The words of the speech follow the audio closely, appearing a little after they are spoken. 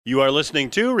You are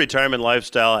listening to Retirement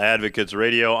Lifestyle Advocates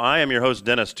Radio. I am your host,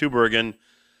 Dennis Tubergen.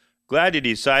 Glad you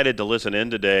decided to listen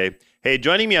in today. Hey,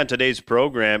 joining me on today's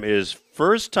program is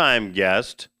first-time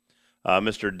guest,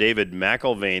 Mr. David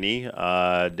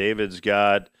McAlvany. David's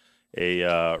got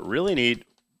a really neat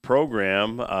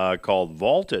program called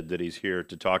Vaulted that he's here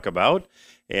to talk about.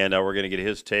 And we're going to get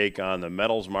his take on the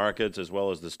metals markets as well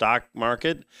as the stock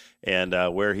market and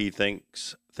where he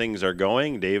thinks things are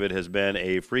going. David has been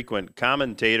a frequent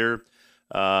commentator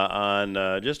on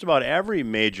just about every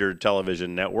major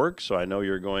television network, so I know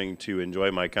you're going to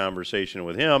enjoy my conversation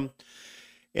with him.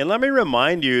 And let me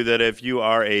remind you that if you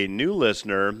are a new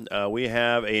listener, we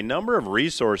have a number of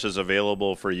resources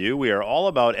available for you. We are all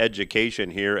about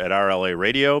education here at RLA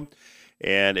Radio.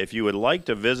 And if you would like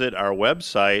to visit our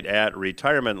website at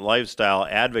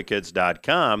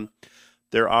retirementlifestyleadvocates.com,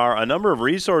 there are a number of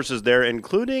resources there,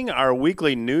 including our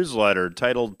weekly newsletter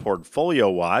titled Portfolio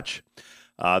Watch.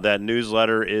 That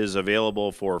newsletter is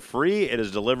available for free. It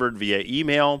is delivered via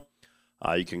email.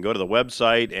 You can go to the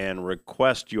website and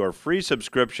request your free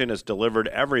subscription. It's delivered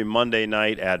every Monday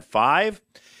night at 5.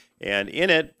 And in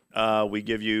it, we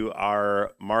give you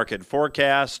our market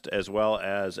forecast as well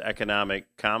as economic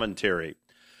commentary.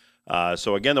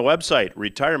 So again, the website,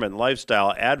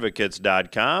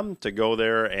 retirementlifestyleadvocates.com, to go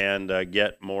there and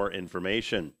get more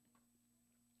information.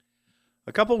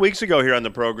 A couple weeks ago here on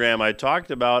the program, I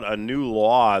talked about a new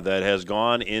law that has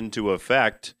gone into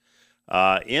effect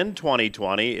in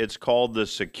 2020. It's called the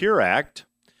Secure Act.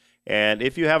 And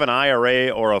if you have an IRA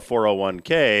or a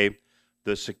 401k,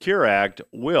 the Secure Act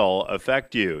will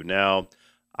affect you. Now,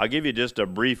 I'll give you just a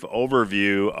brief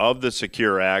overview of the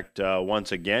Secure Act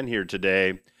once again here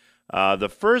today. The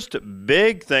first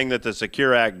big thing that the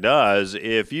Secure Act does,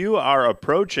 if you are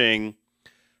approaching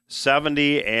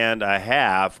 70 and a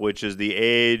half, which is the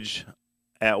age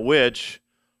at which,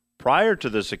 prior to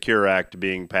the Secure Act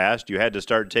being passed, you had to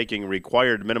start taking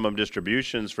required minimum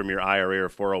distributions from your IRA or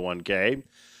 401k,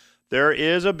 there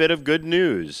is a bit of good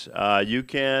news. You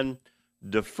can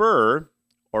defer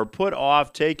or put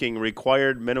off taking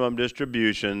required minimum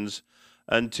distributions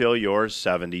until you're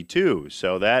 72.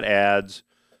 So that adds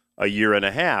a year and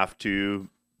a half to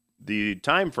the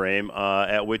time frame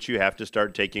at which you have to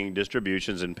start taking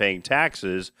distributions and paying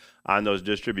taxes on those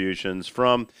distributions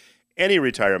from any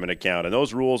retirement account. And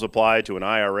those rules apply to an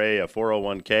IRA, a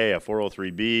 401k, a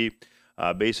 403b,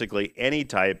 basically any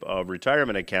type of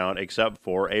retirement account except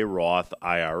for a Roth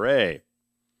IRA.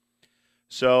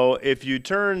 So if you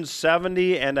turn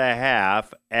 70 and a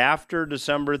half after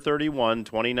December 31,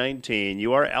 2019,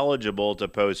 you are eligible to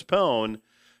postpone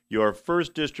your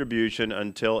first distribution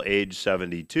until age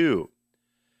 72.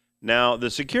 Now, the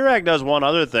Secure Act does one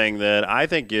other thing that I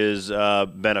think is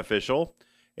beneficial,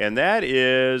 and that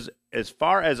is, as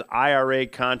far as IRA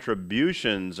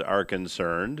contributions are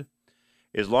concerned,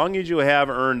 as long as you have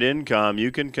earned income,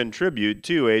 you can contribute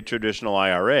to a traditional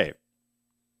IRA.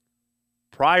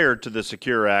 Prior to the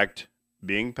Secure Act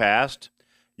being passed,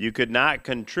 you could not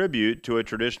contribute to a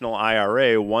traditional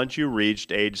IRA once you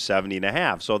reached age 70 and a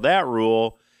half. So that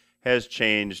rule has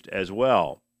changed as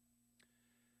well.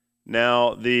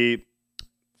 Now, the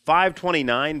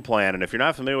 529 plan, and if you're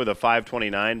not familiar with a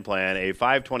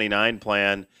 529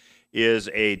 plan is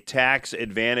a tax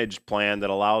advantage plan that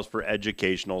allows for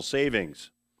educational savings.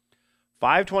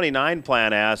 529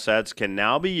 plan assets can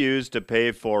now be used to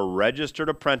pay for registered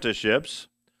apprenticeships,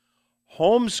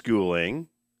 homeschooling,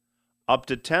 up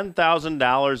to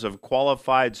 $10,000 of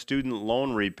qualified student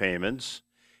loan repayments,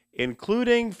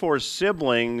 including for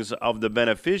siblings of the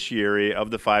beneficiary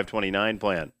of the 529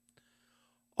 plan.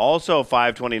 Also,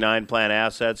 529 plan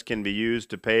assets can be used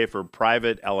to pay for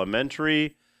private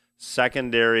elementary,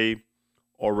 secondary,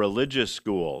 or religious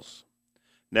schools.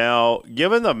 Now,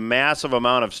 given the massive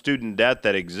amount of student debt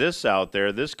that exists out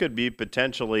there, this could be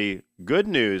potentially good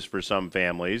news for some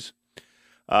families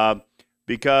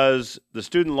because the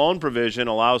student loan provision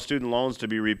allows student loans to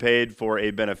be repaid for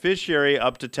a beneficiary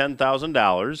up to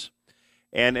 $10,000,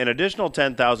 and an additional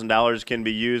 $10,000 can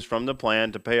be used from the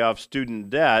plan to pay off student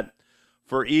debt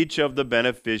for each of the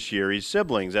beneficiary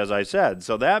siblings, as I said.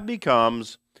 So that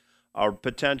becomes a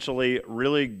potentially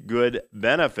really good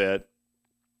benefit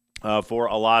for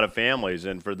a lot of families.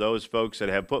 And for those folks that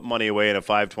have put money away in a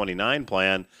 529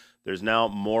 plan, there's now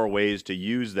more ways to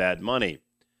use that money.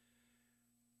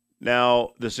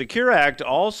 Now, the Secure Act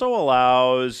also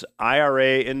allows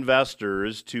IRA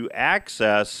investors to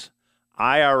access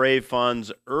IRA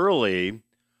funds early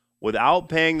without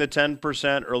paying the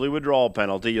 10% early withdrawal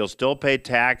penalty. You'll still pay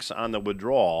tax on the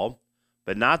withdrawal,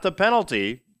 but not the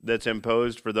penalty that's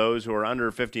imposed for those who are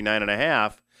under 59 and a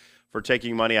half for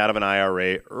taking money out of an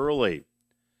IRA early.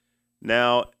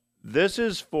 Now, this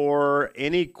is for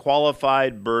any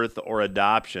qualified birth or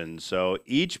adoption. So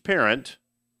each parent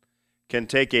can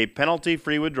take a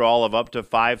penalty-free withdrawal of up to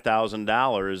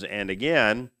 $5,000. And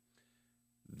again,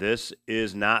 this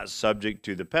is not subject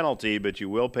to the penalty, but you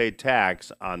will pay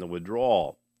tax on the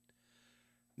withdrawal.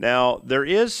 Now, there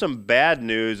is some bad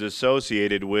news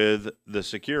associated with the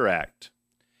Secure Act.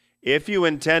 If you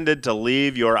intended to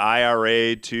leave your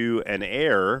IRA to an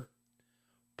heir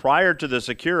prior to the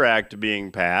Secure Act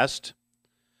being passed,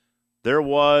 there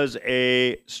was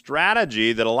a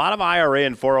strategy that a lot of IRA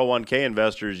and 401k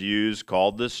investors use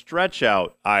called the stretch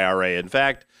out IRA. In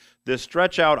fact, this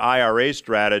stretch out IRA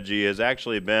strategy has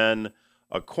actually been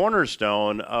a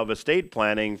cornerstone of estate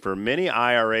planning for many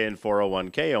IRA and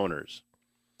 401k owners.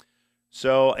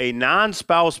 So a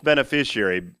non-spouse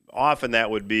beneficiary, often that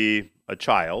would be a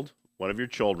child, one of your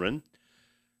children.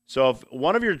 So if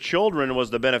one of your children was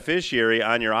the beneficiary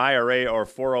on your IRA or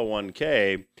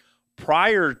 401k,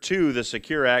 prior to the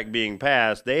Secure Act being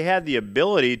passed, they had the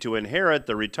ability to inherit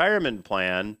the retirement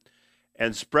plan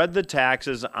and spread the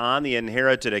taxes on the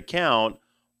inherited account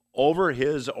over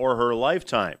his or her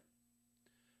lifetime.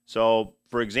 So,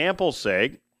 for example's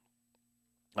sake,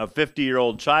 a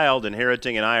 50-year-old child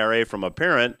inheriting an IRA from a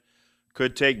parent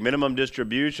could take minimum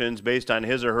distributions based on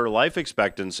his or her life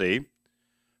expectancy,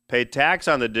 pay tax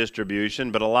on the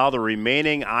distribution, but allow the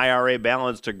remaining IRA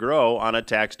balance to grow on a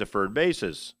tax-deferred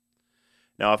basis.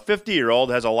 Now, a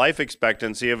 50-year-old has a life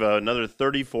expectancy of another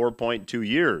 34.2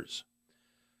 years.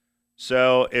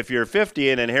 So if you're 50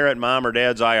 and inherit mom or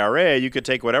dad's IRA, you could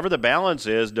take whatever the balance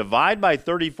is, divide by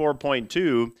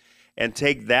 34.2, and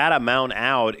take that amount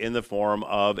out in the form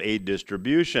of a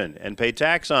distribution and pay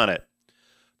tax on it.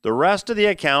 The rest of the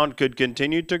account could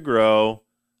continue to grow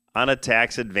on a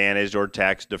tax-advantaged or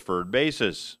tax-deferred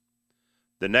basis.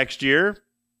 The next year,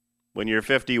 when you're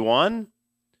 51,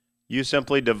 you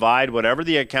simply divide whatever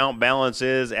the account balance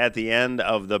is at the end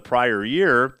of the prior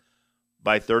year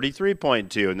by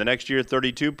 33.2, and the next year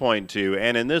 32.2.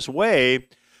 And in this way,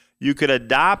 you could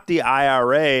adopt the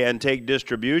IRA and take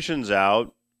distributions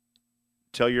out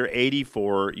till you're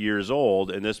 84 years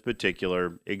old in this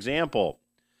particular example.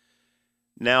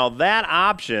 Now, that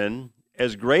option,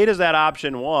 as great as that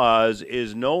option was,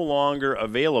 is no longer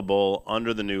available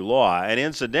under the new law. And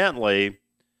incidentally,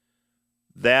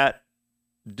 that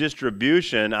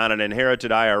distribution on an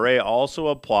inherited IRA also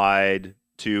applied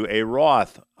to a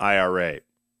Roth IRA.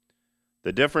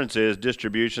 The difference is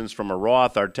distributions from a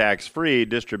Roth are tax-free.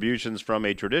 Distributions from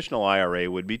a traditional IRA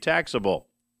would be taxable.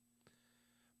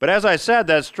 But as I said,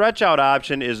 that stretch-out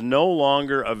option is no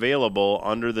longer available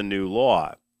under the new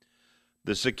law.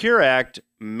 The Secure Act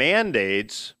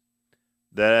mandates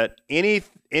that any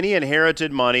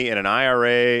inherited money in an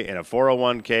IRA, in a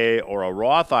 401k, or a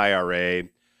Roth IRA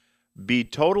be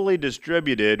totally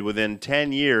distributed within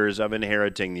 10 years of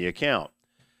inheriting the account.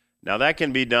 Now, that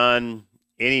can be done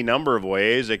any number of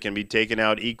ways. It can be taken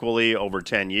out equally over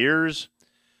 10 years.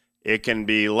 It can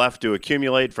be left to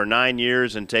accumulate for 9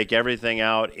 years and take everything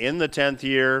out in the 10th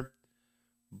year.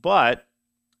 But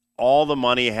all the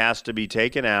money has to be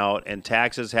taken out and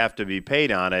taxes have to be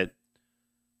paid on it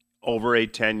over a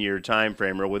 10-year time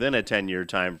frame, or within a 10-year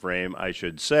time frame, I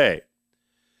should say.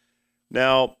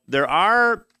 Now, there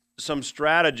are some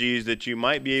strategies that you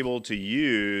might be able to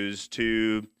use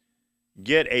to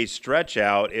get a stretch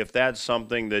out if that's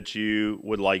something that you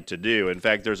would like to do. In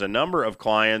fact, there's a number of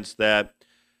clients that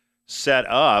set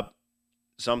up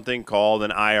something called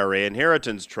an IRA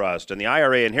inheritance trust. And the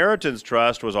IRA inheritance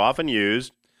trust was often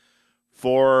used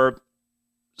for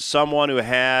someone who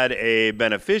had a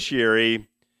beneficiary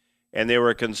and they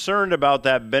were concerned about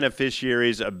that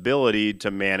beneficiary's ability to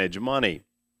manage money.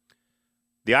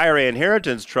 The IRA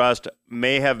Inheritance Trust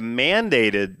may have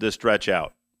mandated the stretch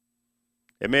out.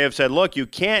 It may have said, look, you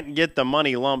can't get the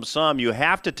money lump sum. You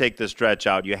have to take the stretch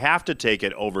out. You have to take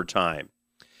it over time.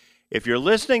 If you're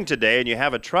listening today and you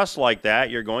have a trust like that,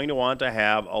 you're going to want to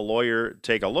have a lawyer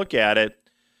take a look at it,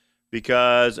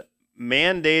 because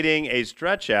mandating a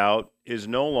stretch out is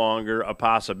no longer a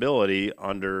possibility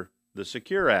under the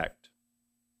Secure Act.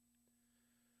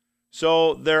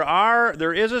 So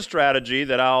there is a strategy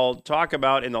that I'll talk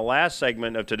about in the last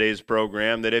segment of today's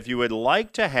program, that if you would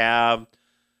like to have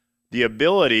the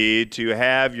ability to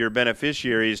have your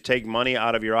beneficiaries take money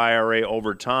out of your IRA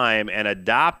over time and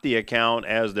adopt the account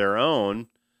as their own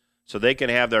so they can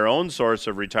have their own source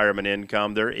of retirement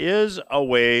income, there is a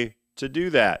way to do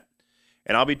that.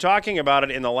 And I'll be talking about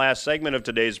it in the last segment of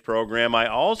today's program. I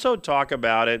also talk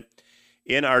about it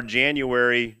in our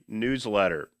January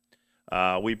newsletter.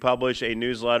 We publish a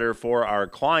newsletter for our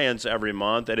clients every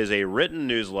month. It is a written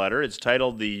newsletter. It's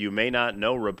titled the You May Not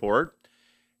Know Report.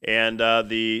 And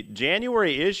the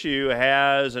January issue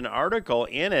has an article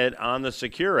in it on the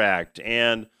Secure Act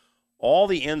and all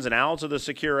the ins and outs of the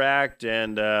Secure Act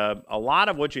and a lot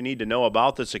of what you need to know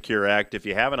about the Secure Act if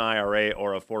you have an IRA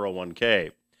or a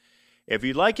 401k. If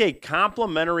you'd like a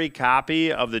complimentary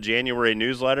copy of the January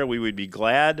newsletter, we would be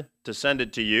glad to send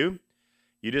it to you.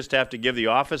 You just have to give the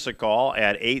office a call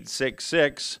at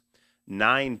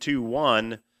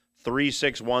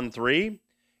 866-921-3613,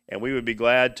 and we would be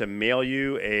glad to mail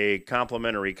you a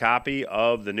complimentary copy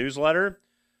of the newsletter.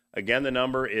 Again, the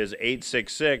number is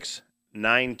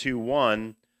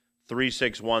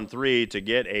 866-921-3613 to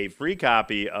get a free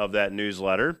copy of that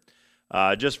newsletter.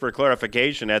 Just for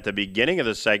clarification, at the beginning of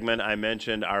the segment, I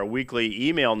mentioned our weekly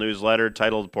email newsletter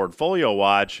titled Portfolio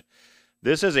Watch.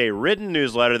 This is a written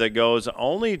newsletter that goes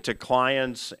only to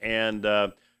clients and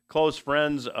close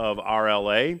friends of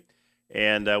RLA,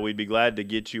 and we'd be glad to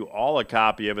get you all a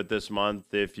copy of it this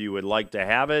month if you would like to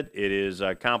have it. It is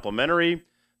complimentary.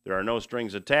 There are no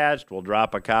strings attached. We'll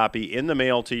drop a copy in the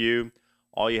mail to you.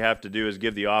 All you have to do is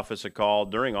give the office a call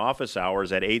during office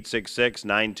hours at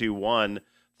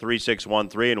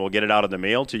 866-921-3613, and we'll get it out in the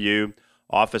mail to you.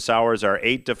 Office hours are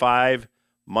 8 to 5.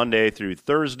 Monday through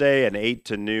Thursday, and 8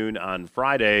 to noon on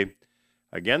Friday.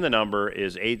 Again, the number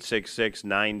is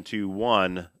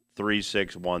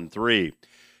 866-921-3613.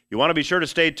 You want to be sure to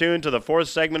stay tuned to the fourth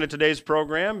segment of today's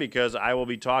program because I will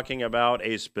be talking about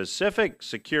a specific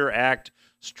Secure Act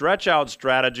stretch-out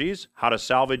strategies, how to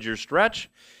salvage your stretch.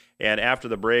 And after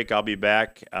the break, I'll be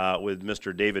back with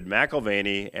Mr. David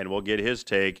McAlvany, and we'll get his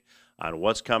take on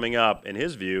what's coming up, in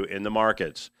his view, in the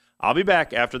markets. I'll be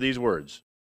back after these words.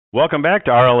 Welcome back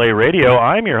to RLA Radio.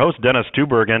 I'm your host, Dennis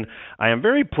Tubergen. I am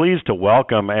very pleased to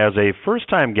welcome as a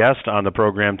first-time guest on the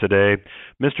program today,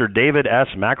 Mr. David S.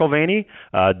 McAlvany.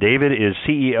 David is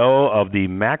CEO of the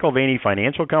McAlvany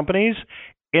Financial Companies,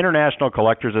 International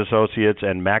Collectors Associates,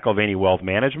 and McAlvany Wealth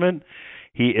Management.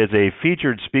 He is a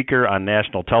featured speaker on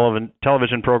national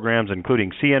television programs,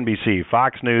 including CNBC,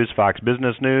 Fox News, Fox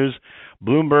Business News,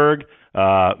 Bloomberg,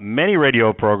 many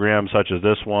radio programs such as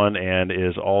this one, and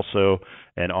is also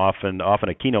often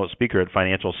a keynote speaker at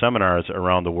financial seminars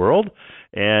around the world.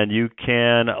 And you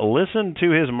can listen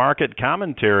to his market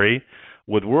commentary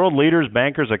with world leaders,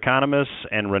 bankers, economists,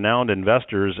 and renowned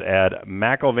investors at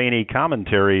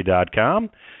McAlvanyCommentary.com.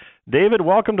 David,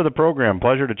 welcome to the program.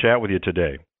 Pleasure to chat with you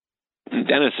today.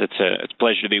 Dennis, it's a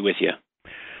pleasure to be with you.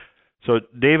 So,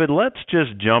 David, let's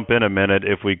just jump in a minute,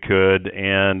 if we could,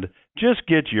 and just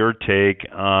get your take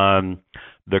on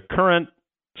the current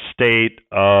state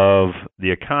of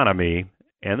the economy,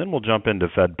 and then we'll jump into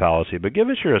Fed policy. But give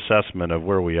us your assessment of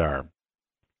where we are.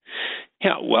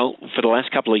 Yeah, well, for the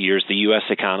last couple of years, the U.S.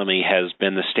 economy has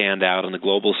been the standout on the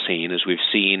global scene as we've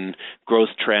seen growth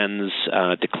trends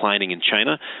declining in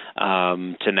China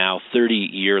to now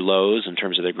 30-year lows in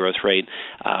terms of their growth rate.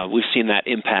 We've seen that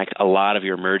impact a lot of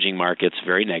your emerging markets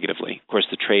very negatively. Of course,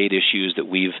 the trade issues that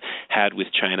we've had with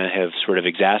China have sort of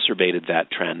exacerbated that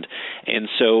trend. And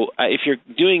so if you're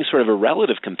doing sort of a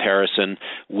relative comparison,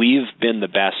 we've been the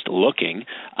best looking.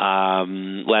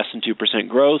 Less than 2%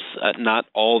 growth, not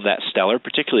all that stellar,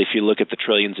 particularly if you look at the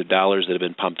trillions of dollars that have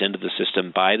been pumped into the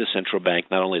system by the central bank,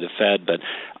 not only the Fed, but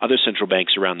other central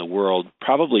banks around the world.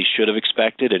 Probably should have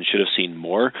expected and should have seen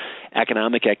more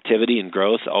economic activity and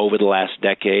growth over the last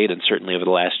decade and certainly over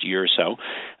the last year or so.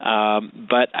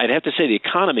 But I'd have to say the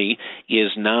economy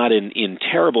is not in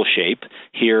terrible shape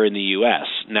here in the U.S.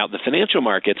 Now, the financial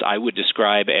markets I would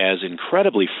describe as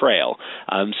incredibly frail.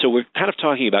 So we're kind of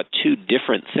talking about two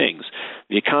different things.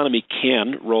 The economy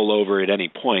can roll over at any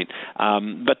point,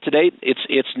 but today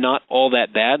it's not all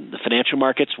that bad. The financial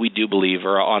markets, we do believe,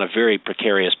 are on a very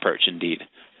precarious perch indeed.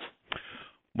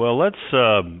 Well, let's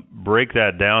break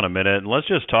that down a minute, and let's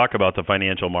just talk about the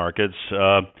financial markets.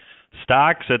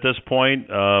 Stocks at this point,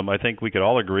 I think we could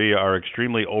all agree, are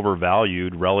extremely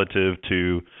overvalued relative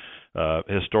to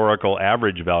historical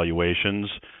average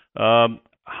valuations.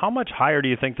 How much higher do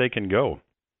you think they can go?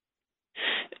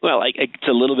 Well, it's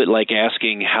a little bit like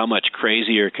asking how much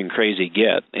crazier can crazy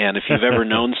get. And if you've ever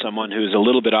known someone who's a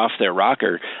little bit off their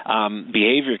rocker,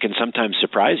 behavior can sometimes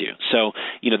surprise you. So,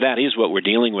 that is what we're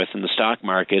dealing with in the stock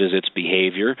market is its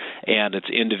behavior, and it's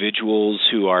individuals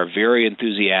who are very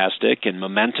enthusiastic, and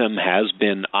momentum has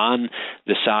been on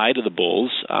the side of the bulls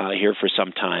here for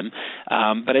some time.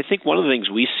 But I think one of the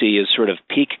things we see is sort of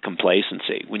peak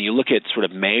complacency. When you look at sort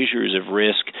of measures of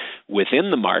risk within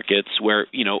the markets where,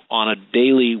 on a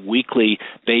daily daily, weekly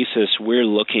basis, we're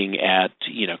looking at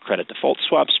credit default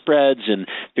swap spreads and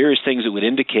various things that would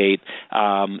indicate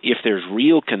if there's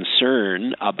real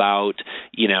concern about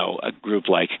a group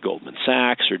like Goldman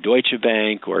Sachs or Deutsche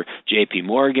Bank or J.P.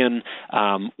 Morgan.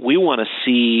 We want to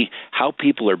see how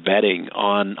people are betting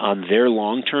on their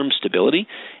long-term stability.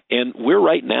 And we're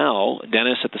right now,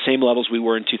 Dennis, at the same levels we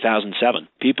were in 2007.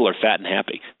 People are fat and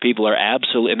happy. People are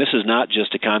absolutely, and this is not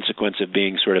just a consequence of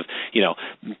being sort of,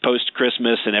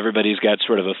 post-Christmas and everybody's got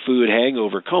sort of a food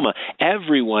hangover coma.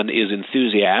 Everyone is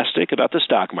enthusiastic about the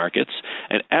stock markets,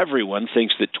 and everyone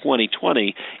thinks that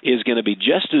 2020 is going to be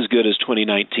just as good as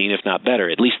 2019, if not better.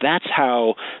 At least that's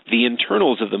how the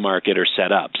internals of the market are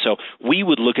set up. So we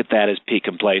would look at that as peak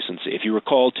complacency. If you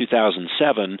recall,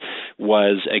 2007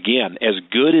 was, again, as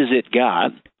good as it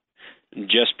got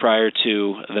just prior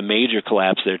to the major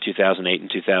collapse there, 2008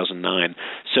 and 2009.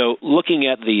 So looking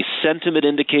at the sentiment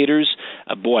indicators,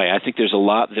 I think there's a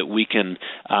lot that we can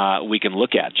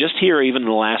look at. Just here, even in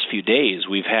the last few days,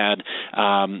 we've had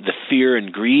the fear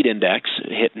and greed index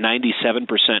hit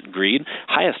 97% greed,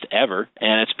 highest ever,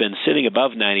 and it's been sitting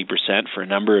above 90% for a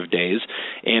number of days.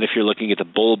 And if you're looking at the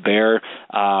bull-bear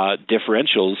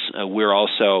differentials, we're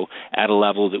also at a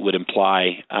level that would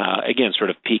imply, again, sort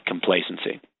of peak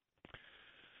complacency.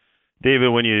 David,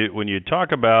 when you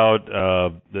talk about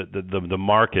the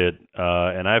market,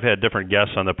 and I've had different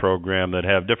guests on the program that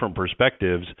have different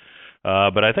perspectives,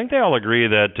 but I think they all agree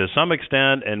that to some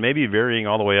extent, and maybe varying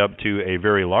all the way up to a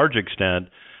very large extent,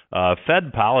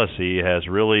 Fed policy has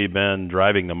really been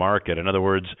driving the market. In other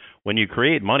words, when you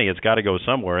create money, it's got to go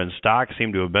somewhere, and stocks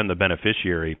seem to have been the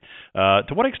beneficiary.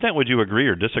 To what extent would you agree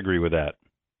or disagree with that?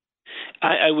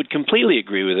 I would completely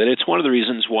agree with it. It's one of the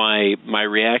reasons why my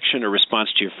reaction or response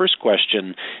to your first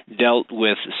question dealt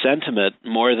with sentiment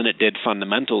more than it did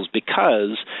fundamentals,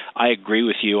 because I agree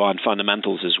with you on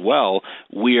fundamentals as well.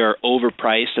 We are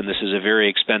overpriced, and this is a very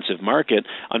expensive market.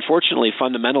 Unfortunately,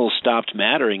 fundamentals stopped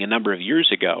mattering a number of years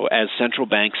ago as central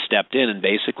banks stepped in and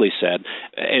basically said,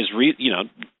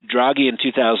 Draghi in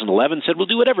 2011 said, we'll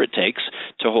do whatever it takes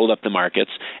to hold up the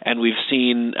markets. And we've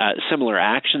seen similar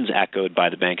actions echoed by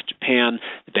the Bank of Japan,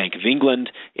 the Bank of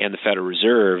England, and the Federal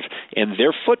Reserve. And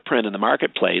their footprint in the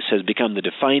marketplace has become the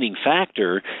defining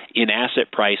factor in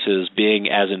asset prices being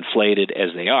as inflated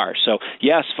as they are. So,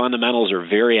 yes, fundamentals are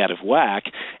very out of whack.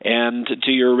 And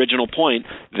to your original point,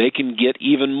 they can get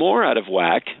even more out of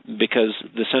whack because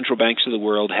the central banks of the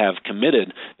world have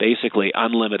committed basically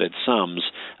unlimited sums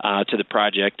to the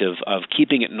project of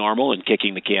keeping it normal and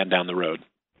kicking the can down the road.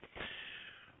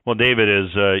 Well, David,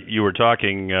 as you were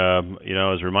talking,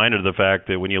 as a reminder of the fact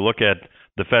that when you look at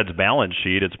the Fed's balance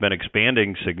sheet, it's been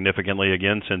expanding significantly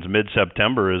again since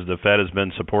mid-September as the Fed has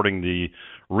been supporting the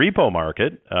repo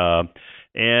market.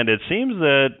 And it seems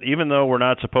that even though we're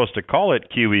not supposed to call it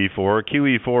QE4,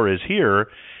 QE4 is here.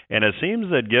 And it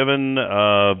seems that given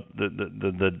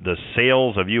the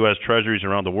sales of U.S. Treasuries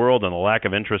around the world and the lack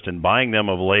of interest in buying them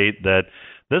of late, that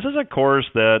this is a course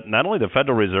that not only the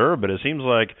Federal Reserve, but it seems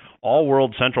like all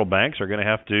world central banks are going to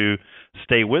have to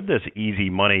stay with this easy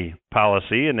money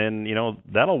policy, and then,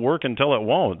 that'll work until it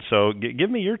won't. So give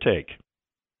me your take.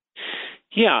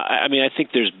 Yeah, I mean, I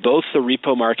think there's both the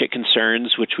repo market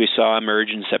concerns, which we saw emerge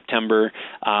in September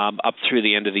up through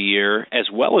the end of the year, as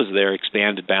well as their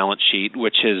expanded balance sheet,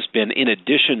 which has been in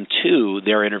addition to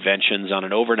their interventions on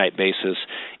an overnight basis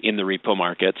in the repo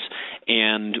markets.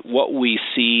 And what we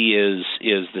see is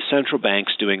the central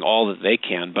banks doing all that they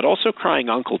can, but also crying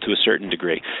uncle to a certain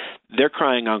degree. They're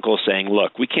crying uncle saying,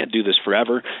 look, we can't do this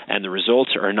forever, and the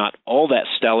results are not all that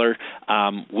stellar.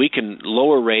 We can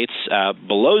lower rates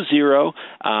below zero,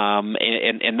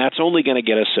 and that's only going to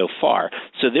get us so far.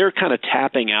 So they're kind of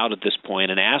tapping out at this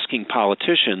point and asking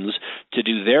politicians to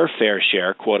do their fair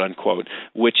share, quote unquote,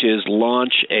 which is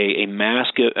launch a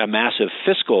massive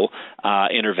fiscal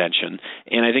intervention.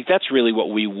 And I think that's really what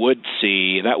we would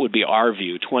see. That would be our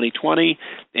view, 2020,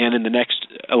 and in the next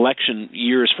election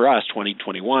years for us,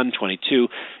 2021, 22,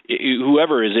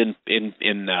 whoever is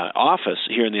in office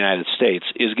here in the United States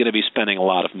is going to be spending a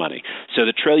lot of money. So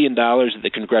the $1 trillion that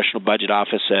the Congressional Budget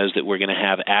Office says that we're going to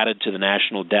have added to the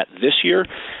national debt this year,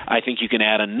 I think you can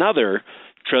add another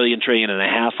trillion and a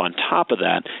half on top of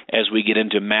that as we get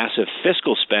into massive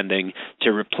fiscal spending to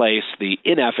replace the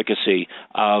inefficacy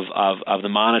of the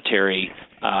monetary,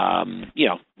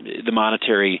 the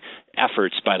monetary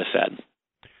efforts by the Fed.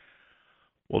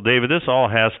 Well, David, this all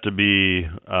has to be,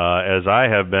 as I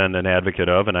have been an advocate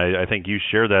of, and I think you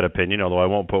share that opinion, although I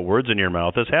won't put words in your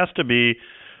mouth, this has to be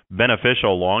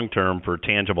beneficial long-term for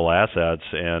tangible assets.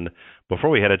 And before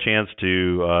we had a chance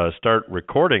to start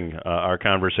recording our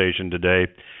conversation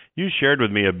today, you shared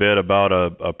with me a bit about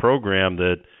a program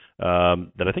that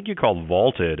I think you called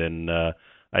Vaulted, and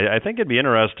I think it'd be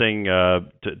interesting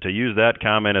to use that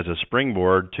comment as a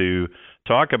springboard to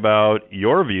talk about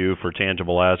your view for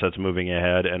tangible assets moving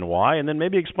ahead and why, and then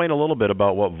maybe explain a little bit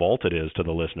about what Vaulted is to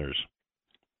the listeners.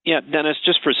 Yeah, Dennis,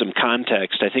 just for some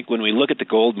context, I think when we look at the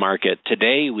gold market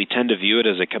today, we tend to view it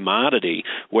as a commodity,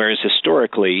 whereas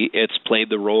historically it's played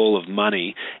the role of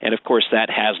money. And of course, that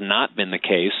has not been the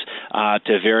case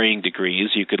to varying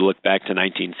degrees. You could look back to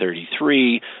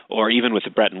 1933, or even with the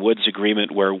Bretton Woods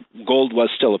Agreement, where gold was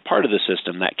still a part of the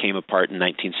system. That came apart in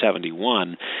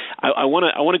 1971. I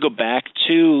want to go back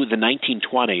to the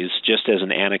 1920s just as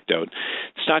an anecdote.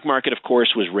 The stock market, of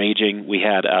course, was raging. We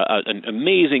had an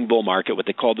amazing bull market, what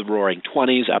they call the Roaring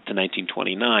Twenties, up to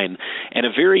 1929, and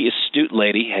a very astute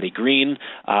lady, Hetty Green,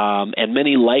 and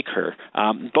many like her,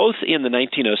 both in the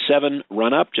 1907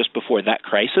 run-up, just before that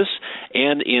crisis,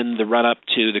 and in the run-up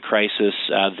to the crisis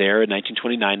there in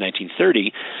 1929,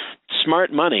 1930,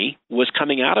 smart money was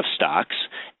coming out of stocks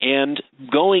and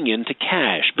going into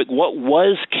cash. But what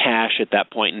was cash at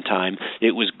that point in time?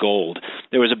 It was gold.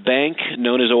 There was a bank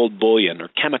known as Old Bullion, or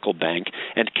Chemical Bank,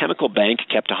 and Chemical Bank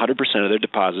kept 100% of their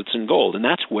deposits in gold, and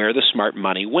that's where the smart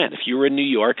money went. If you were in New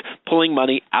York pulling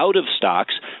money out of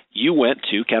stocks, you went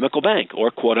to Chemical Bank,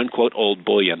 or quote-unquote Old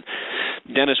Bullion.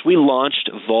 Dennis, we launched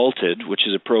Vaulted, which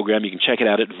is a program, you can check it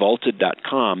out at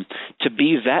vaulted.com, to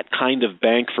be that kind of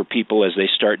bank for people as they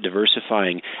start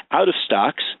diversifying out of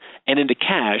stocks and into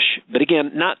cash, but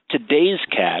again, not today's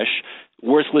cash,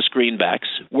 worthless greenbacks,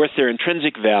 worth their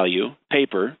intrinsic value,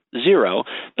 paper, zero,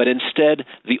 but instead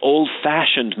the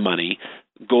old-fashioned money,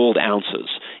 gold ounces.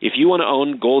 If you want to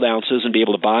own gold ounces and be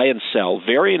able to buy and sell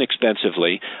very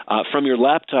inexpensively from your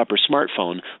laptop or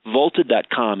smartphone,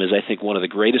 Vaulted.com is, I think, one of the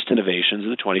greatest innovations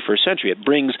of the 21st century. It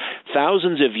brings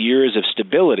thousands of years of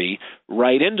stability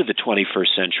right into the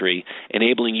 21st century,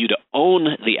 enabling you to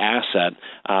own the asset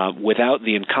without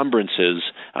the encumbrances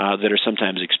that are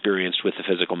sometimes experienced with the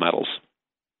physical metals.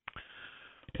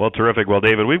 Well, terrific. Well,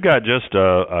 David, we've got just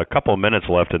a couple of minutes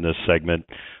left in this segment.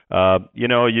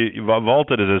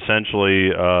 Vaulted is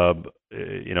essentially, a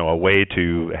way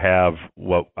to have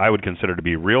what I would consider to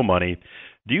be real money.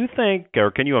 Do you think,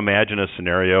 or can you imagine a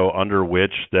scenario under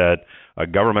which that a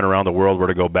government around the world were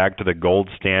to go back to the gold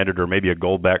standard or maybe a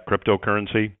gold-backed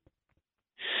cryptocurrency?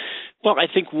 Well, I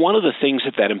think one of the things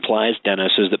that implies,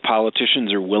 Dennis, is that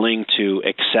politicians are willing to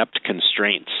accept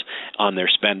constraints on their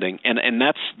spending, and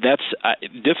that's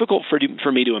difficult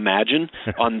for me to imagine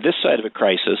on this side of a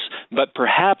crisis. But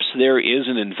perhaps there is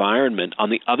an environment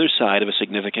on the other side of a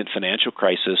significant financial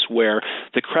crisis where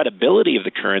the credibility of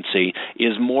the currency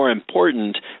is more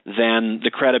important than the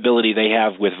credibility they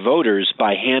have with voters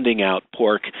by handing out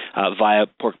pork via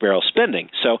pork barrel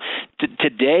spending. So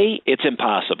today, it's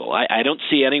impossible. I don't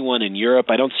see anyone in Europe,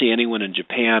 I don't see anyone in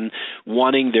Japan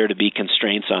wanting there to be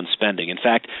constraints on spending. In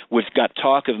fact, we've got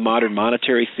talk of modern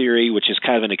monetary theory, which is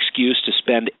kind of an excuse to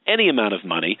spend any amount of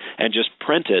money and just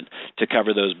print it to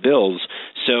cover those bills.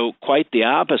 So quite the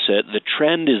opposite. The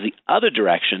trend is the other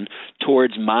direction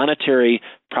towards monetary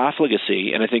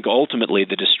profligacy, and I think ultimately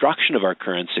the destruction of our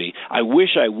currency. I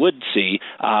wish I would see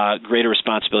greater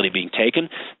responsibility being taken,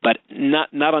 but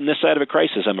not on this side of a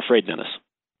crisis, I'm afraid, Dennis.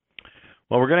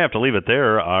 Well, we're going to have to leave it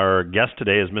there. Our guest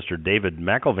today is Mr. David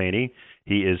McAlvany.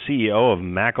 He is CEO of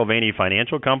McAlvany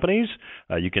Financial Companies.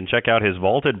 You can check out his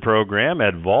Vaulted program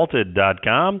at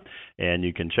vaulted.com, and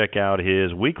you can check out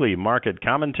his weekly market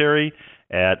commentary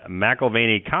at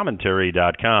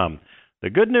McAlvanycommentary.com. The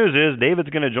good news is David's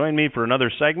going to join me for another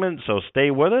segment, so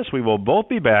stay with us. We will both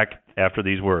be back after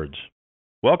these words.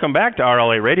 Welcome back to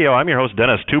RLA Radio. I'm your host,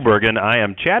 Dennis Tubergen. I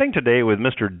am chatting today with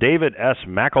Mr. David S.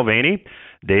 McAlvany.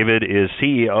 David is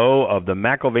CEO of the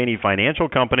McAlvany Financial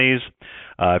Companies.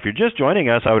 If you're just joining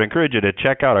us, I would encourage you to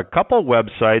check out a couple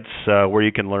websites where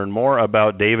you can learn more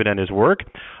about David and his work,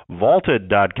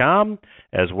 vaulted.com,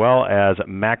 as well as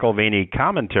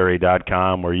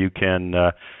McAlvanycommentary.com, where you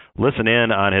can listen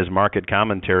in on his market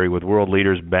commentary with world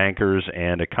leaders, bankers,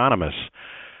 and economists.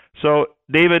 So,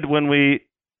 David, when we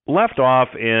left off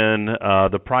in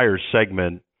the prior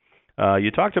segment, you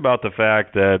talked about the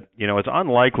fact that, it's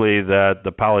unlikely that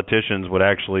the politicians would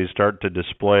actually start to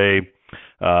display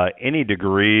any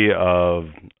degree of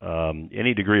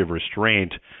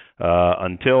restraint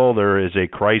until there is a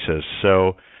crisis.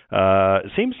 So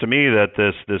It seems to me that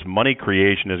this money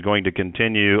creation is going to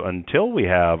continue until we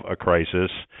have a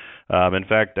crisis. In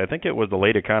fact, I think it was the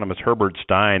late economist Herbert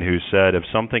Stein who said, if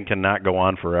something cannot go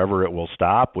on forever, it will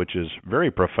stop, which is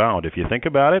very profound if you think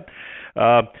about it.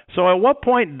 So at what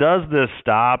point does this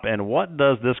stop, and what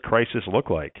does this crisis look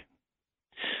like?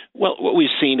 Well, what we've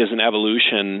seen is an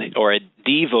evolution or a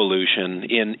devolution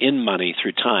in money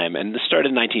through time. And this started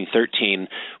in 1913,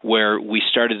 where we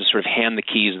started to sort of hand the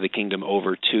keys of the kingdom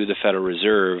over to the Federal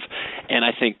Reserve, and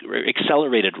I think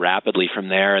accelerated rapidly from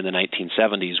there in the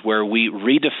 1970s, where we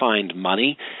redefined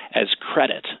money as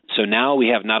credit. So now we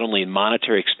have not only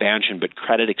monetary expansion, but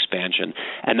credit expansion.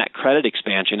 And that credit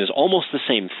expansion is almost the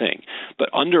same thing. But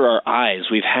under our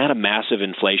eyes, we've had a massive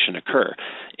inflation occur.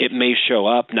 It may show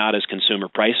up not as consumer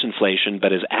price inflation,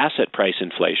 but as asset price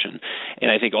inflation.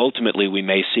 And I think ultimately we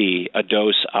may see a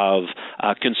dose of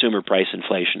consumer price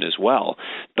inflation as well.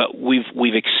 But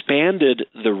we've expanded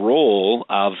the role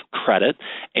of credit,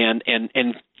 and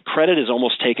credit has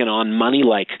almost taken on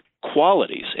money-like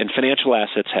qualities, and financial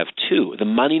assets have too. The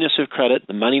moneyness of credit,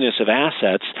 the moneyness of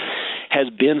assets has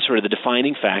been sort of the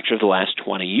defining factor of the last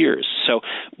 20 years. So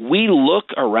we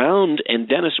look around, and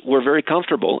Dennis, we're very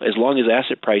comfortable as long as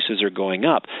asset prices are going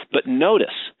up. But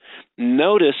notice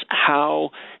how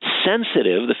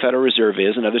sensitive the Federal Reserve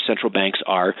is and other central banks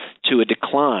are to a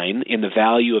decline in the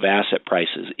value of asset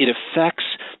prices. It affects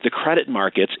the credit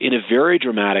markets in a very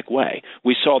dramatic way.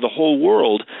 We saw the whole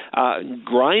world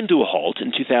grind to a halt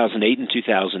in 2008 and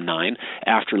 2009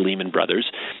 after Lehman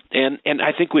Brothers. And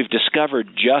I think we've discovered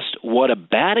just what a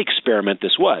bad experiment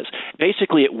this was.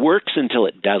 Basically, it works until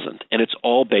it doesn't, and it's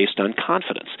all based on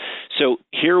confidence. So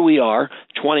here we are,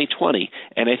 2020,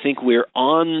 and I think we're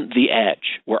on the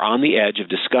edge. We're on the edge of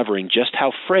discovering just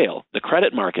how frail the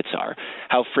credit markets are,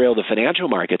 how frail the financial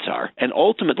markets are, and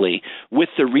ultimately, with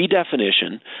the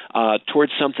redefinition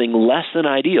towards something less than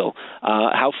ideal,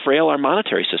 how frail our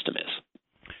monetary system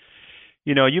is.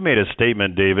 You know, you made a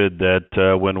statement, David,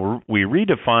 that when we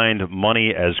redefined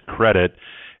money as credit,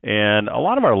 and a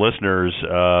lot of our listeners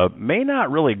may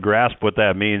not really grasp what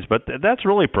that means, but that's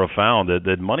really profound,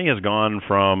 that money has gone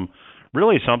from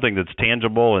really something that's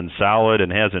tangible and solid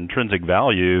and has intrinsic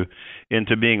value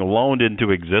into being loaned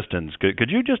into existence. Could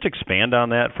you just expand on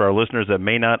that for our listeners that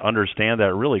may not understand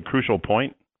that really crucial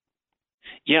point?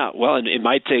 Yeah, well, it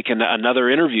might take another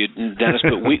interview, Dennis,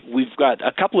 but we've got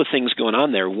a couple of things going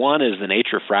on there. One is the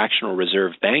nature of fractional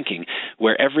reserve banking,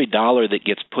 where every dollar that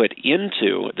gets put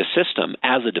into the system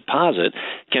as a deposit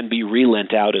can be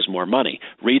relent out as more money.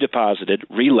 Redeposited,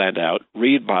 relent out,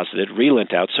 redeposited,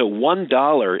 relent out. So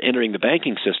 $1 entering the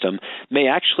banking system may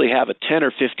actually have a $10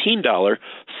 or $15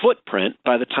 footprint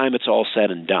by the time it's all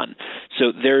said and done.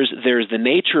 So there's the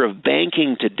nature of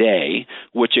banking today,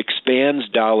 which expands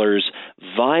dollars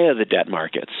via the debt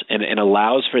markets and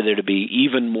allows for there to be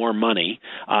even more money.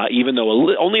 Even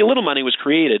though only a little money was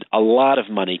created, a lot of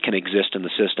money can exist in the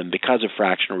system because of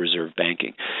fractional reserve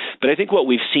banking. But I think what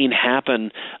we've seen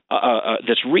happen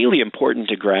that's really important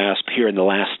to grasp here in the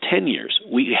last 10 years,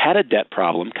 we had a debt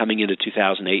problem coming into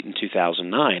 2008 and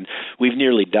 2009. We've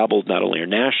nearly doubled not only our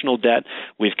national debt,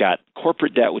 we've got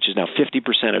corporate debt, which is now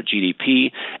 50% of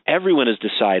GDP. Everyone has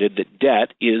decided that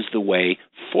debt is the way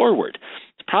forward.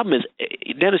 The problem is,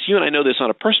 Dennis, you and I know this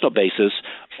on a personal basis,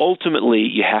 ultimately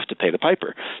you have to pay the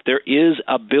piper. There is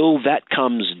a bill that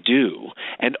comes due,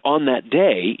 and on that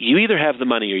day, you either have the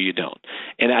money or you don't.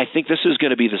 And I think this is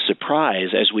going to be the surprise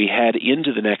as we head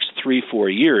into the next 3-4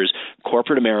 years.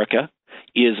 Corporate America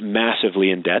is massively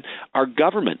in debt. Our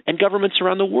government and governments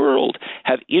around the world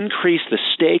have increased the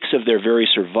stakes of their very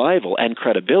survival and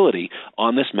credibility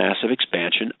on this massive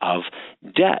expansion of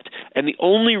debt. And the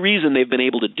only reason they've been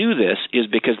able to do this is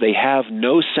because they have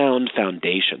no sound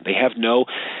foundation. They have no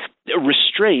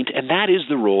restraint, and that is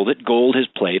the role that gold has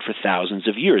played for thousands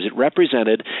of years. It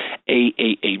represented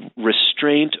a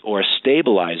restraint or a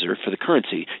stabilizer for the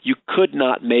currency. You could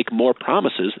not make more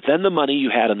promises than the money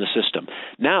you had in the system.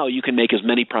 Now you can make as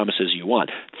many promises as you want.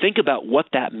 Think about what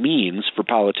that means for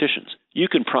politicians. You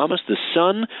can promise the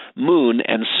sun, moon,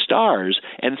 and stars,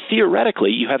 and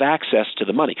theoretically you have access to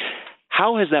the money.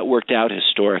 How has that worked out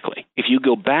historically? If you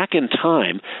go back in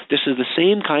time, this is the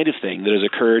same kind of thing that has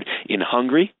occurred in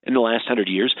Hungary in the last 100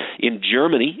 years, in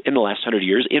Germany in the last 100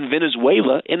 years, in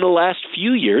Venezuela in the last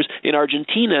few years, in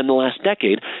Argentina in the last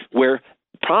decade, where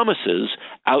promises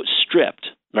outstripped.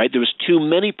 Right, there was too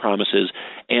many promises,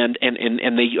 and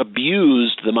they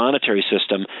abused the monetary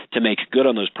system to make good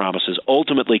on those promises,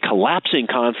 ultimately collapsing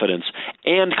confidence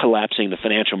and collapsing the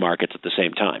financial markets at the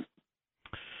same time.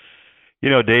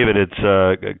 David, it's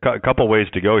a couple ways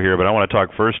to go here, but I want to talk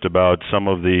first about some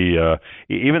of the,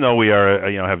 even though we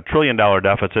are, have $1 trillion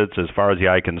deficits as far as the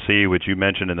eye can see, which you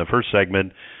mentioned in the first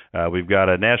segment, we've got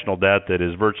a national debt that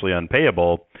is virtually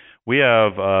unpayable. We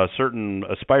have certain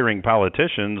aspiring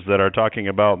politicians that are talking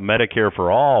about Medicare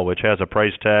for all, which has a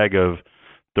price tag of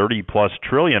 30 plus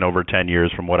trillion over 10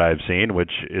 years from what I've seen,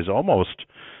 which is almost,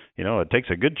 it takes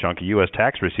a good chunk of U.S.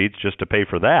 tax receipts just to pay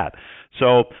for that.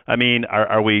 So,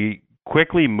 are we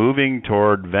quickly moving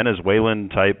toward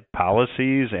Venezuelan-type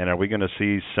policies, and are we going to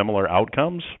see similar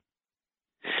outcomes?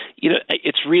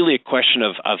 It's really a question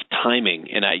of timing.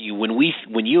 And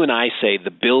when you and I say the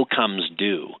bill comes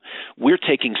due, we're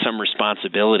taking some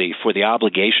responsibility for the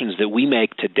obligations that we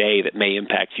make today that may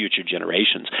impact future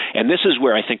generations. And this is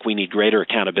where I think we need greater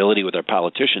accountability with our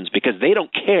politicians, because they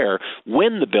don't care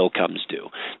when the bill comes due.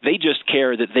 They just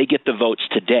care that they get the votes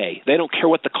today. They don't care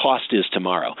what the cost is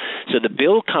tomorrow. So the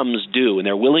bill comes due, and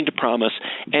they're willing to promise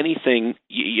anything,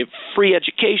 free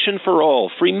education for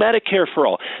all, free Medicare for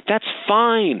all. That's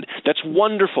fine. That's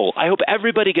wonderful. I hope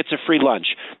everybody gets a free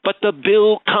lunch. But the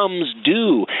bill comes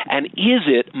due. And is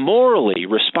it morally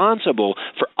responsible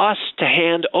for us to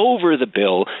hand over the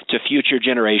bill to future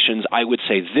generations? I would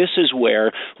say this is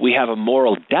where we have a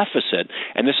moral deficit,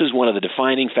 and this is one of the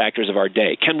defining factors of our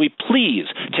day. Can we please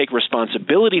take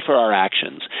responsibility for our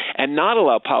actions and not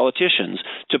allow politicians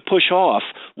to push off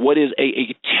what is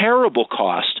a terrible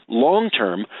cost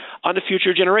long-term onto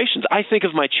future generations? I think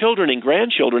of my children and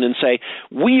grandchildren and say,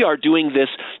 we are doing this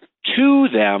to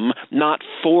them, not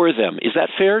for them. Is that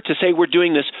fair to say we're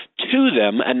doing this to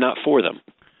them and not for them?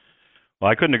 Well,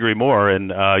 I couldn't agree more.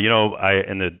 And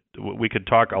we could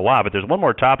talk a lot, but there's one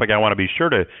more topic I want to be sure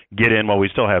to get in while we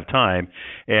still have time.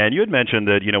 And you had mentioned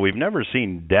that we've never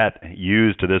seen debt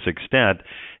used to this extent.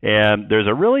 And there's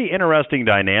a really interesting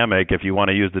dynamic, if you want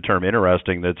to use the term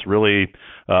interesting, that's really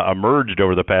emerged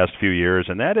over the past few years,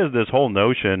 and that is this whole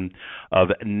notion of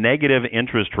negative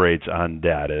interest rates on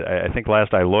debt. I think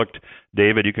last I looked,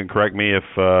 David, you can correct me if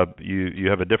you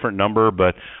have a different number,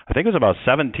 but I think it was about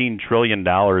 $17 trillion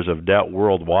of debt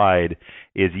worldwide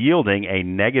is yielding a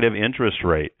negative interest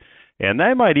rate. And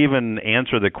that might even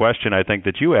answer the question I think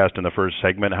that you asked in the first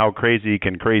segment, how crazy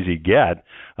can crazy get?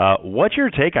 What's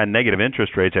your take on negative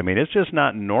interest rates? It's just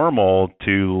not normal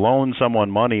to loan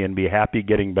someone money and be happy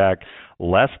getting back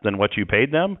less than what you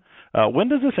paid them. When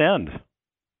does this end?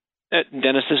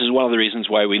 Dennis, this is one of the reasons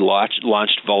why we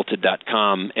launched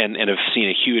Vaulted.com and have seen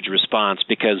a huge response,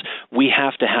 because we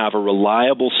have to have a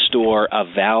reliable store of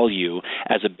value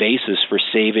as a basis for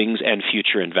savings and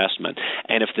future investment.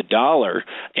 And if the dollar,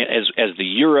 as the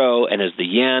euro and as the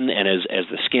yen and as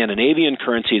the Scandinavian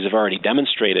currencies have already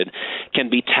demonstrated, can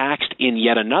be taxed in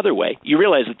yet another way, you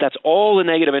realize that that's all the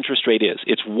negative interest rate is.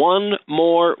 It's one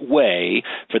more way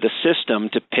for the system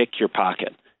to pick your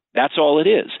pocket. That's all it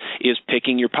is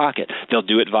picking your pocket. They'll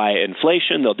do it via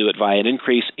inflation. They'll do it via an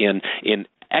increase in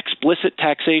explicit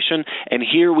taxation. And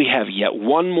here we have yet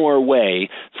one more way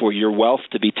for your wealth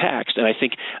to be taxed. And I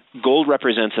think gold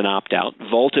represents an opt-out.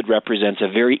 Vaulted represents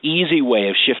a very easy way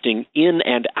of shifting in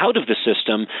and out of the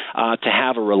system to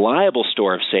have a reliable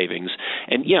store of savings.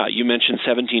 And yeah, you mentioned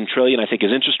 $17 trillion. I think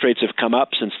as interest rates have come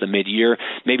up since the mid-year,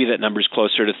 maybe that number's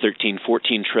closer to $13,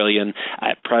 $14 trillion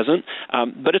at present.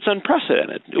 But it's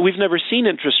unprecedented. We've never seen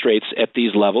interest rates at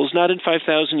these levels, not in 5,000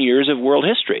 years of world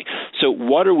history. So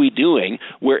what are we doing?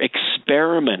 We're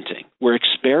experimenting. We're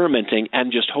experimenting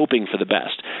and just hoping for the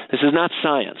best. This is not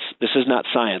science. This is not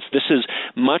science. This is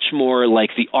much more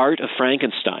like the art of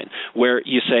Frankenstein, where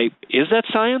you say, is that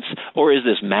science or is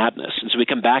this madness? And so we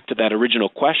come back to that original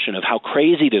question of how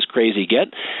crazy does crazy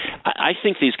get? I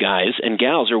think these guys and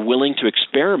gals are willing to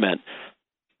experiment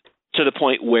to the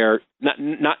point where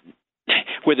not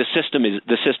where the system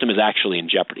is actually in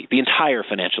jeopardy, the entire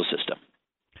financial system.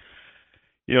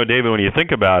 David, when you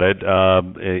think about it,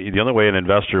 the only way an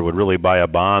investor would really buy a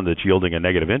bond that's yielding a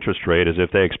negative interest rate is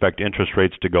if they expect interest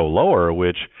rates to go lower,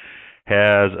 which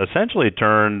has essentially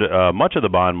turned much of the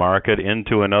bond market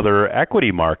into another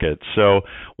equity market. So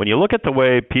when you look at the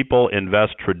way people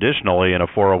invest traditionally in a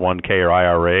 401k or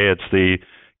IRA, it's the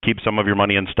keep some of your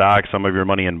money in stocks, some of your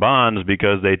money in bonds,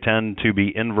 because they tend to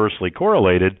be inversely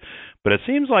correlated. But it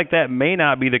seems like that may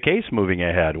not be the case moving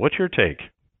ahead. What's your take?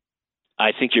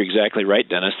 I think you're exactly right,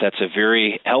 Dennis. That's a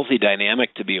very healthy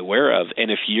dynamic to be aware of. And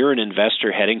if you're an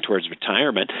investor heading towards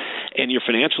retirement and your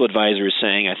financial advisor is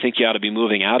saying, I think you ought to be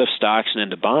moving out of stocks and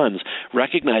into bonds,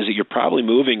 recognize that you're probably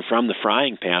moving from the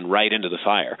frying pan right into the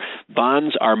fire.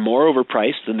 Bonds are more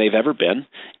overpriced than they've ever been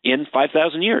in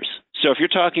 5,000 years. So if you're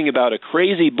talking about a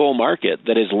crazy bull market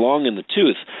that is long in the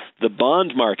tooth, the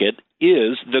bond market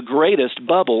is the greatest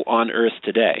bubble on earth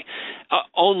today,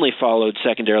 only followed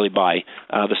secondarily by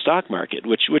the stock market,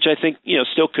 which I think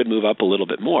still could move up a little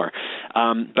bit more.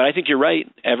 But I think you're right.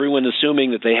 Everyone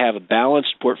assuming that they have a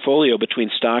balanced portfolio between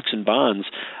stocks and bonds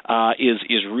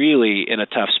is really in a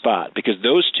tough spot, because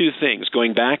those two things,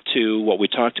 going back to what we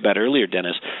talked about earlier,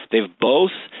 Dennis, they've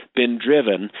both been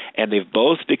driven and they've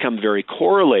both become very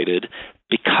correlated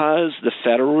because the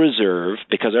Federal Reserve,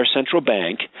 because our central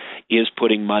bank is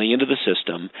putting money into the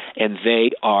system, and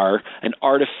they are an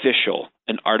artificial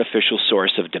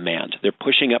source of demand. They're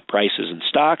pushing up prices in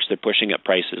stocks, they're pushing up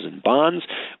prices in bonds,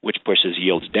 which pushes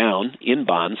yields down in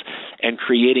bonds, and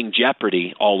creating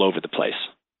jeopardy all over the place.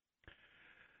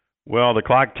 Well, the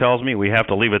clock tells me we have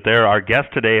to leave it there. Our guest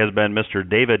today has been Mr.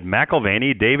 David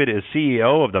McAlvany. David is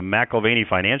CEO of the McAlvany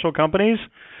Financial Companies.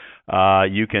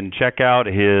 You can check out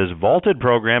his Vaulted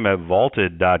program at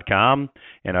vaulted.com,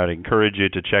 and I'd encourage you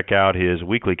to check out his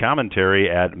weekly commentary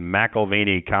at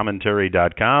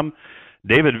McAlvanycommentary.com.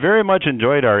 David, very much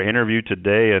enjoyed our interview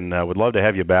today, and would love to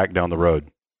have you back down the road.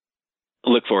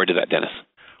 Look forward to that, Dennis.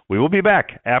 We will be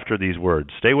back after these words.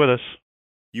 Stay with us.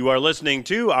 You are listening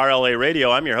to RLA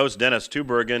Radio. I'm your host, Dennis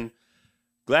Tubergen.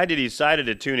 Glad you decided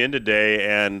to tune in today,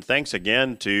 and thanks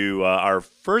again to our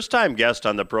first-time guest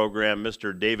on the program,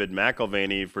 Mr. David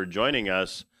McAlvany, for joining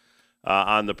us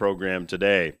on the program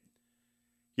today.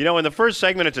 You know, in the first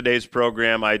segment of today's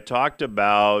program, I talked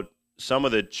about some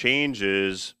of the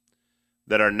changes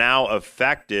that are now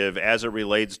effective as it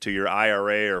relates to your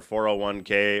IRA or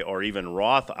 401k or even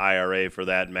Roth IRA for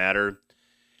that matter.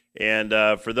 And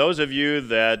for those of you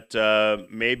that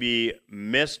maybe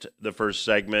missed the first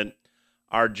segment,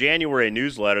 our January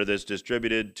newsletter that's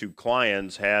distributed to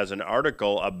clients has an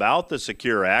article about the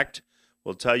Secure Act.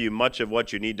 We'll tell you much of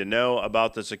what you need to know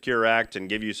about the Secure Act and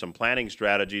give you some planning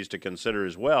strategies to consider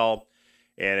as well.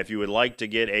 And if you would like to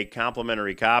get a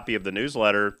complimentary copy of the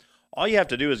newsletter, all you have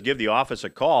to do is give the office a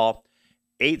call.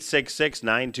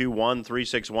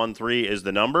 866-921-3613 is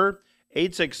the number.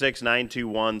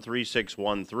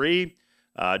 866-921-3613.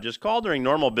 Just call during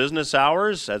normal business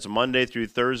hours. That's Monday through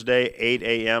Thursday, 8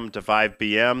 a.m. to 5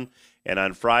 p.m. And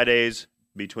on Fridays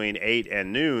between 8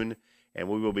 and noon. And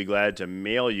we will be glad to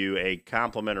mail you a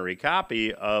complimentary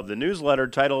copy of the newsletter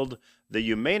titled The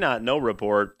You May Not Know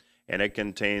Report, and it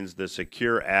contains the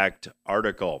Secure Act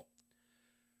article.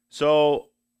 So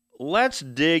let's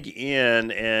dig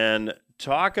in and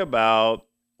talk about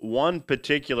one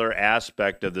particular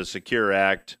aspect of the Secure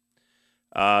Act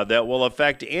that will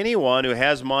affect anyone who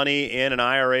has money in an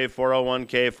IRA,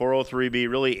 401k, 403b,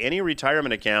 really any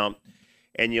retirement account,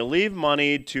 and you leave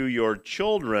money to your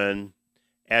children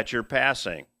at your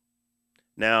passing.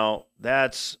 Now,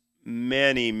 that's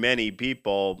many, many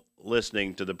people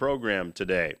listening to the program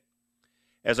today.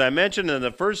 As I mentioned in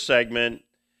the first segment,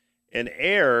 an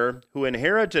heir who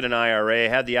inherited an IRA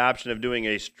had the option of doing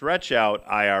a stretch-out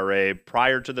IRA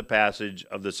prior to the passage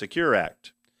of the Secure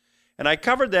Act. And I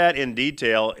covered that in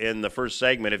detail in the first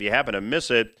segment. If you happen to miss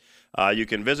it, you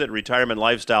can visit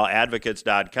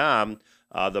retirementlifestyleadvocates.com.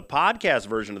 The podcast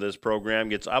version of this program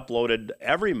gets uploaded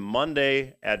every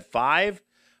Monday at 5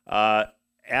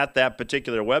 at that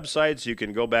particular website, so you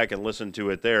can go back and listen to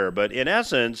it there. But in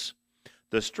essence,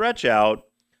 the stretch-out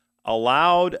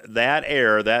allowed that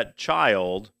heir, that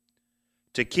child,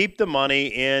 to keep the money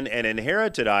in an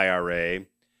inherited IRA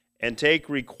and take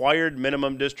required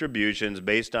minimum distributions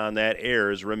based on that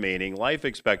heir's remaining life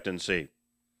expectancy.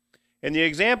 And the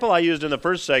example I used in the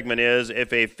first segment is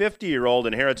if a 50-year-old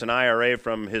inherits an IRA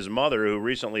from his mother who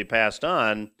recently passed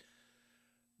on,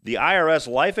 the IRS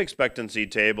life expectancy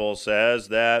table says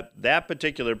that that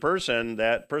particular person,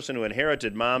 that person who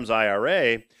inherited mom's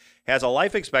IRA, has a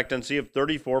life expectancy of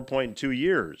 34.2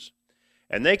 years.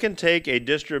 And they can take a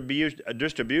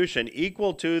distribution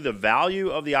equal to the value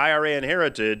of the IRA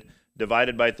inherited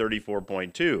divided by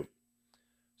 34.2.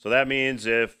 So that means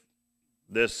if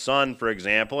this son, for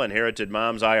example, inherited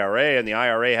mom's IRA and the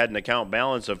IRA had an account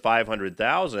balance of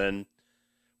 $500,000,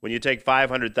 when you take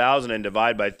 $500,000 and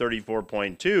divide by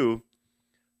 34.2,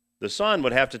 the son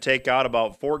would have to take out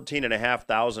about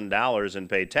 $14,500 and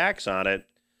pay tax on it,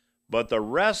 but the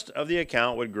rest of the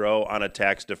account would grow on a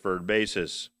tax-deferred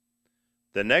basis.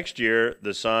 The next year,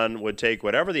 the son would take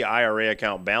whatever the IRA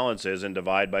account balance is and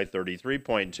divide by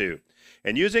 33.2.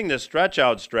 And using this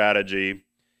stretch-out strategy,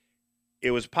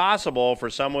 it was possible for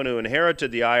someone who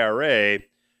inherited the IRA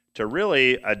to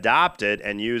really adopt it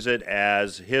and use it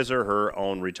as his or her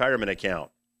own retirement account.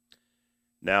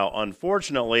 Now,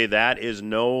 unfortunately, that is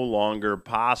no longer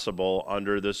possible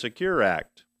under the Secure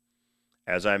Act.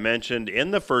 As I mentioned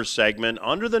in the first segment,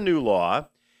 under the new law,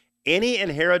 Any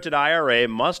inherited IRA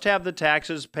must have the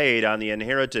taxes paid on the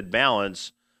inherited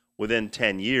balance within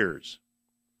 10 years.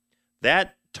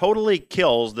 That totally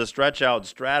kills the stretch out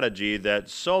strategy that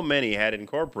so many had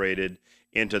incorporated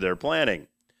into their planning.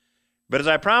 But as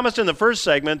I promised in the first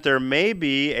segment, there may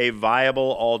be a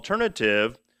viable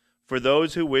alternative for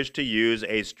those who wish to use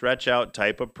a stretch out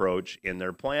type approach in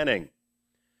their planning.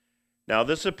 Now,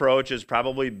 this approach is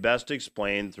probably best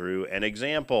explained through an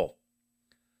example.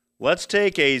 Let's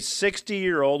take a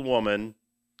 60-year-old woman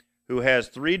who has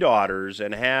 3 daughters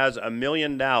and has $1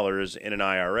 million in an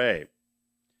IRA.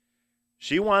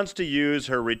 She wants to use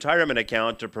her retirement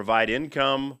account to provide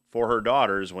income for her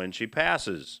daughters when she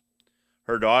passes.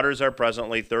 Her daughters are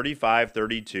presently 35,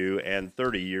 32, and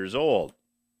 30 years old.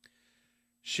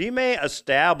 She may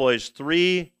establish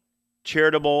 3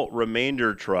 charitable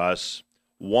remainder trusts,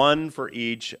 one for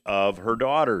each of her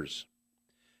daughters.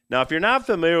 Now, if you're not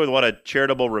familiar with what a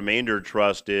charitable remainder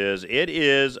trust is, it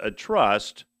is a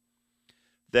trust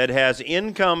that has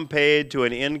income paid to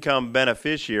an income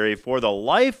beneficiary for the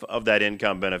life of that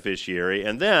income beneficiary,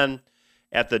 and then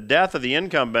at the death of the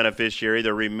income beneficiary,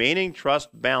 the remaining trust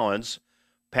balance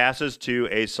passes to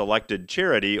a selected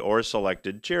charity or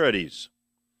selected charities.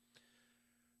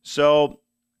 So,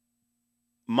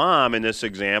 Mom, in this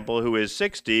example, who is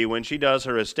 60, when she does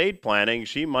her estate planning,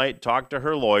 she might talk to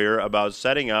her lawyer about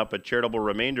setting up a charitable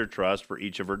remainder trust for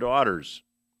each of her daughters.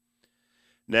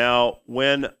 Now,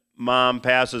 when Mom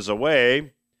passes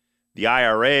away, the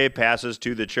IRA passes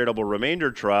to the charitable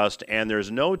remainder trust, and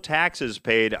there's no taxes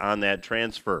paid on that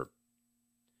transfer.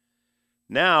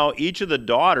 Now, each of the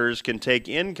daughters can take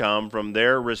income from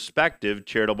their respective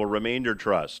charitable remainder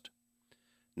trust.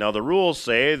 Now, the rules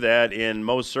say that in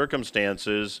most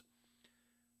circumstances,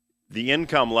 the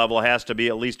income level has to be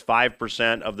at least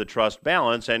 5% of the trust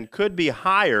balance and could be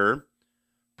higher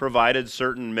provided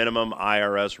certain minimum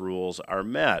IRS rules are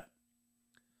met.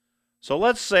 So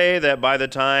let's say that by the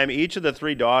time each of the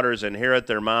 3 daughters inherit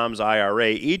their mom's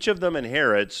IRA, each of them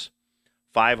inherits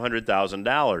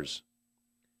 $500,000.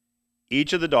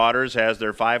 Each of the daughters has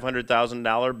their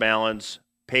 $500,000 balance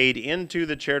paid into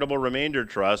the charitable remainder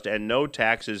trust and no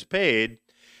taxes paid.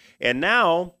 And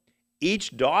now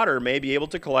each daughter may be able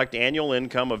to collect annual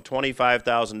income of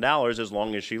 $25,000 as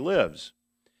long as she lives.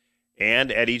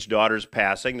 And at each daughter's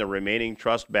passing, the remaining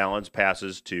trust balance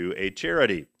passes to a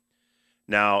charity.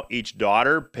 Now, each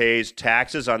daughter pays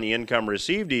taxes on the income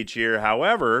received each year.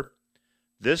 However,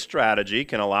 this strategy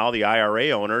can allow the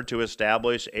IRA owner to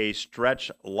establish a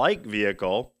stretch-like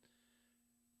vehicle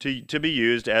to be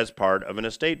used as part of an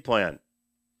estate plan.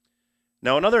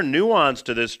 Now, another nuance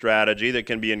to this strategy that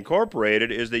can be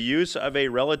incorporated is the use of a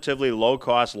relatively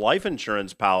low-cost life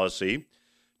insurance policy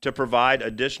to provide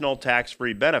additional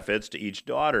tax-free benefits to each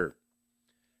daughter.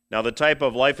 Now, the type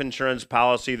of life insurance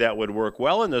policy that would work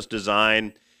well in this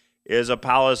design is a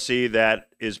policy that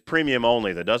is premium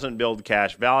only, that doesn't build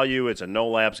cash value. It's a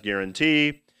no-lapse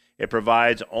guarantee. It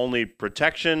provides only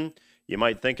protection. You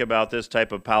might think about this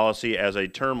type of policy as a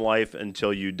term life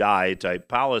until you die type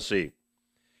policy.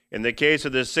 In the case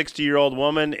of this 60-year-old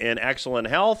woman in excellent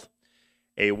health,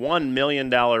 a $1 million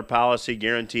policy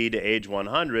guaranteed to age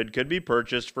 100 could be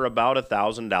purchased for about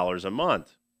 $1,000 a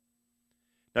month.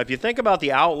 Now, if you think about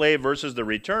the outlay versus the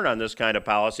return on this kind of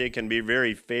policy, it can be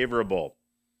very favorable.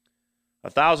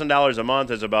 $1,000 a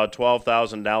month is about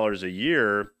 $12,000 a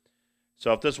year.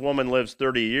 So if this woman lives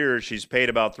 30 years, she's paid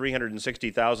about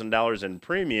 $360,000 in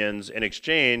premiums in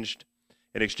exchange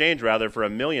for a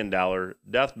 $1 million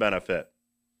death benefit.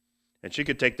 And she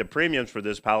could take the premiums for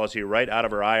this policy right out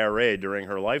of her IRA during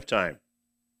her lifetime.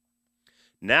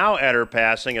 Now, at her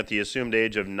passing at the assumed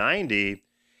age of 90,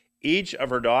 each of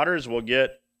her daughters will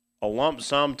get a lump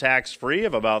sum tax-free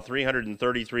of about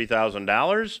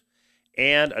 $333,000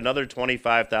 and another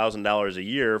 $25,000 a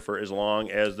year for as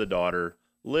long as the daughter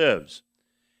lives.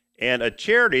 And a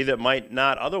charity that might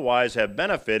not otherwise have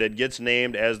benefited gets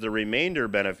named as the remainder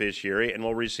beneficiary and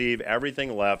will receive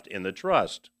everything left in the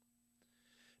trust.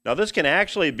 Now, this can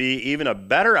actually be even a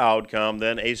better outcome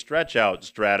than a stretch-out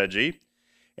strategy.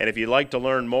 And if you'd like to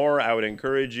learn more, I would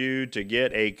encourage you to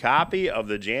get a copy of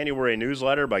the January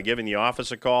newsletter by giving the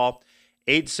office a call.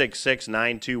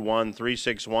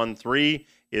 866-921-3613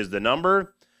 is the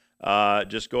number.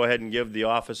 Just go ahead and give the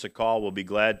office a call. We'll be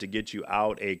glad to get you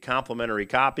out a complimentary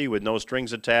copy with no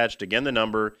strings attached. Again, the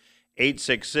number,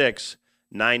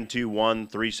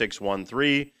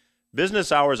 866-921-3613.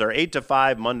 Business hours are 8 to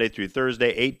 5, Monday through Thursday,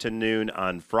 8 to noon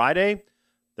on Friday.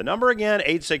 The number again,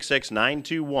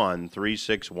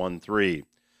 866-921-3613.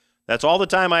 That's all the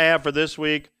time I have for this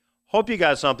week. Hope you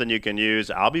got something you can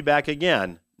use. I'll be back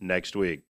again next week.